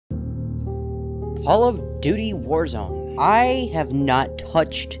Call of Duty Warzone. I have not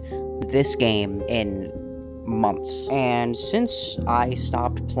touched this game in months, and since I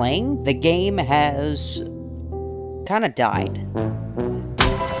stopped playing, the game has kind of died.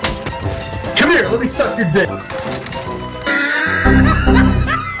 Come here, let me suck your dick.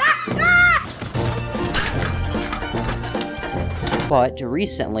 But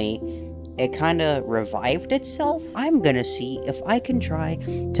recently, it kind of revived itself. I'm gonna see if I can try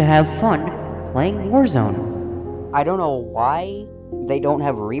to have fun playing Warzone. I don't know why they don't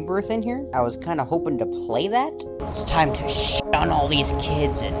have Rebirth in here. I was kind of hoping to play that. It's time to shit on all these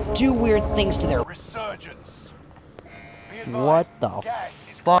kids and do weird things to their resurgence. What the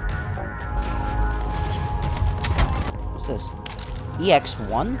fuck? What's this?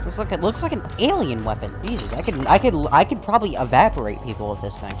 EX1? It looks like an alien weapon. Jesus, I could probably evaporate people with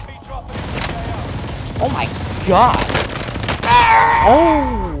this thing. Oh my god!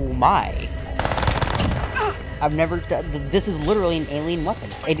 Oh my! I've never done. This is literally an alien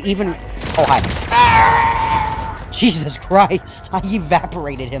weapon. It even. Oh hi! Jesus Christ! I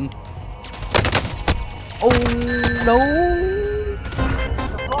evaporated him. Oh no!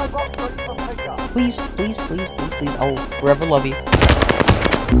 Please, please, please, please, please. Oh, forever love you.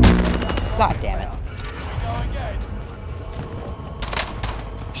 God damn it.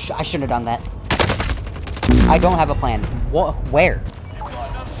 I shouldn't have done that. I don't have a plan. Where?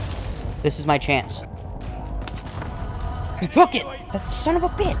 This is my chance. He took it! That son of a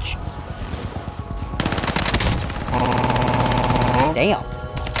bitch! Damn.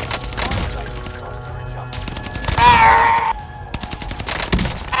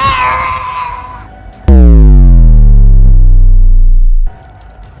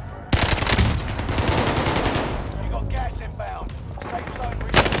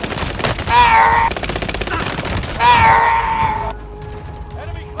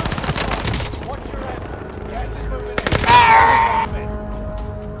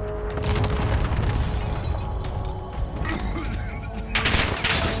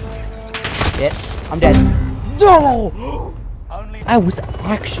 I'm dead. No! I was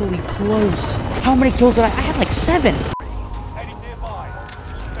actually close. How many kills did I had like 7.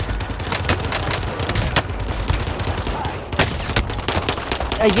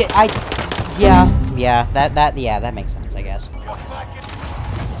 Yeah, that makes sense, I guess.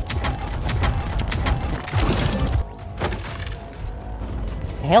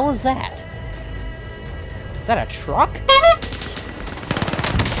 The hell is that? Is that a truck?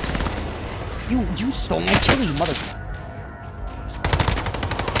 You stole my chili, you mother...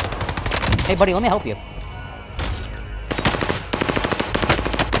 Hey, buddy, let me help you.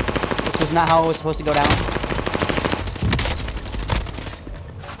 This was not how it was supposed to go down.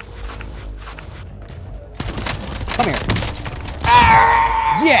 Come here.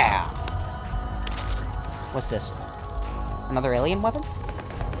 Yeah! What's this? Another alien weapon?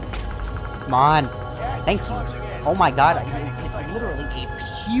 Come on. Thank you. Oh my god, it's literally a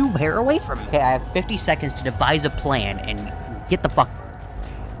cube hair away from me. Okay, I have 50 seconds to devise a plan and get the fuck...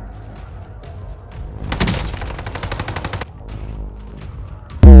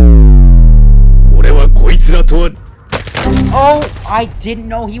 Oh, I didn't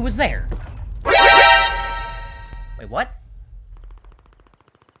know he was there. Wait, what?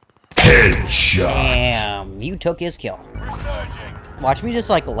 Headshot. Damn, you took his kill. Watch me just,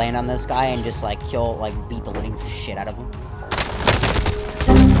 like, land on this guy and just, like, kill, like, beat the living shit out of him.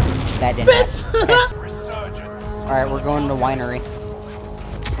 That didn't happen. Alright, we're going to the winery.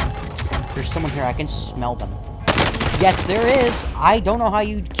 There's someone here. I can smell them. Yes, there is. I don't know how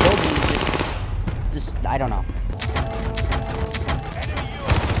you killed me. Just, I don't know.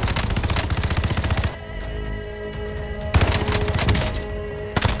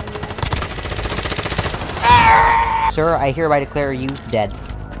 Sir, I hereby declare you dead.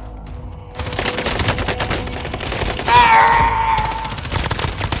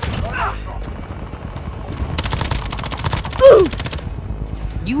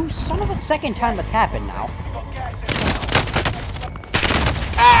 You son of a... Second time that's happened now.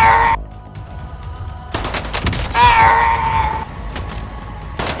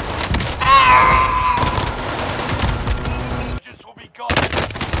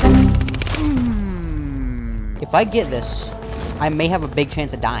 If I get this, I may have a big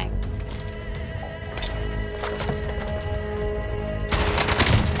chance of dying.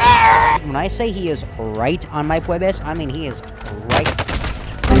 When I say he is right on my Puebes, I mean he is right.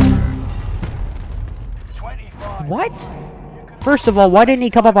 What? First of all, why didn't he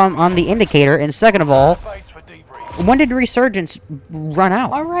come up on the indicator? And second of all, When did Resurgence run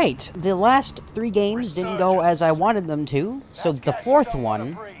out? Alright, the last 3 games didn't go as I wanted them to, so the 4th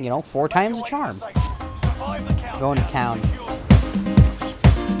one, you know, 4 times the charm. Going to town.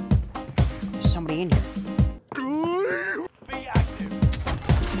 There's somebody in here.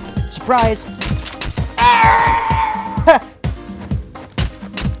 Surprise! Ah!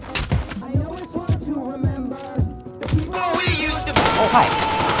 Oh, hi.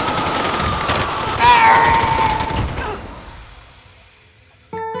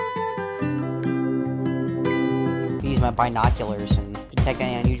 Use my binoculars and detect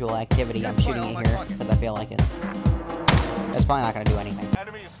any unusual activity. I'm shooting it here because I feel like it. That's probably not going to do anything.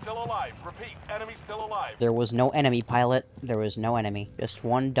 Enemy is still alive. Repeat, enemy still alive. There was no enemy, pilot. There was no enemy. Just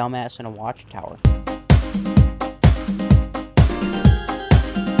one dumbass in a watchtower.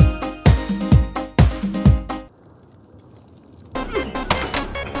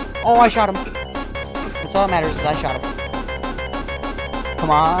 Oh, I shot him. That's all that matters is I shot him. Come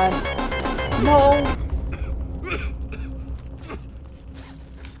on. No.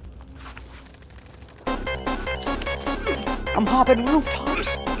 I'm hopping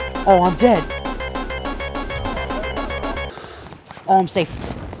rooftops. Oh, I'm dead. Oh, I'm safe.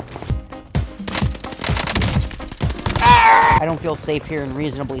 I don't feel safe here, and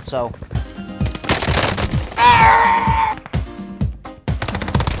reasonably so.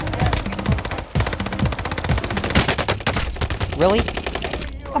 Really?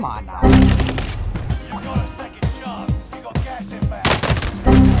 Come on now. You got a second chance. You got gas inbound.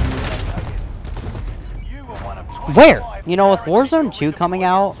 You were one of 25. Where? You know, with Warzone 2 coming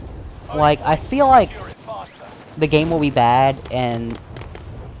out, like, I feel like the game will be bad, and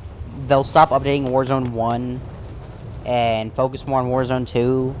they'll stop updating Warzone 1 and focus more on Warzone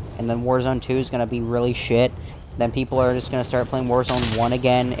 2, and then Warzone 2 is going to be really shit. Then people are just going to start playing Warzone 1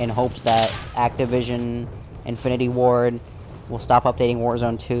 again in hopes that Activision, Infinity Ward will stop updating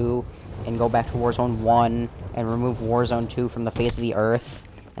Warzone 2 and go back to Warzone 1 and remove Warzone 2 from the face of the earth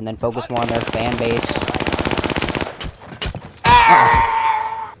and then focus more on their fan base.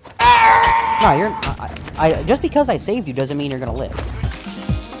 No, you're... just because I saved you doesn't mean you're gonna live.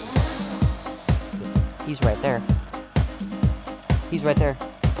 He's right there. He's right there.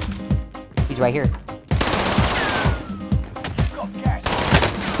 He's right here.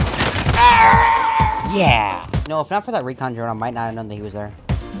 Yeah! No, if not for that recon drone, I might not have known that he was there.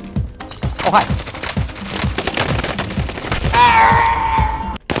 Oh, hi!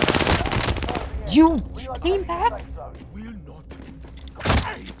 You came back?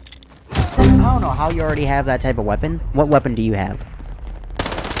 I don't know how you already have that type of weapon. What weapon do you have?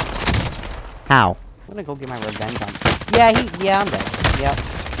 How? I'm gonna go get my revenge on. Yeah, I'm dead. Yep.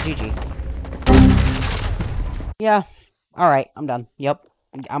 GG. Yeah. Alright, I'm done. Yep.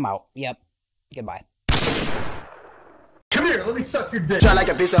 I'm out. Yep. Goodbye. Come here, let me suck your dick. Try like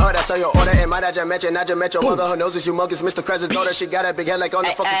a piece of her, that's all your order. And might I just mention your mother, her nose is humongous. Mr. Krabs' daughter, she got a big head like on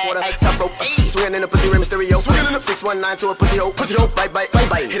the fucking quarter. Top rope, swinging in the pussy, Rey Mysterio. 619 to a pussy hoe,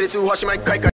 bite, hit it too hard, she might crack her.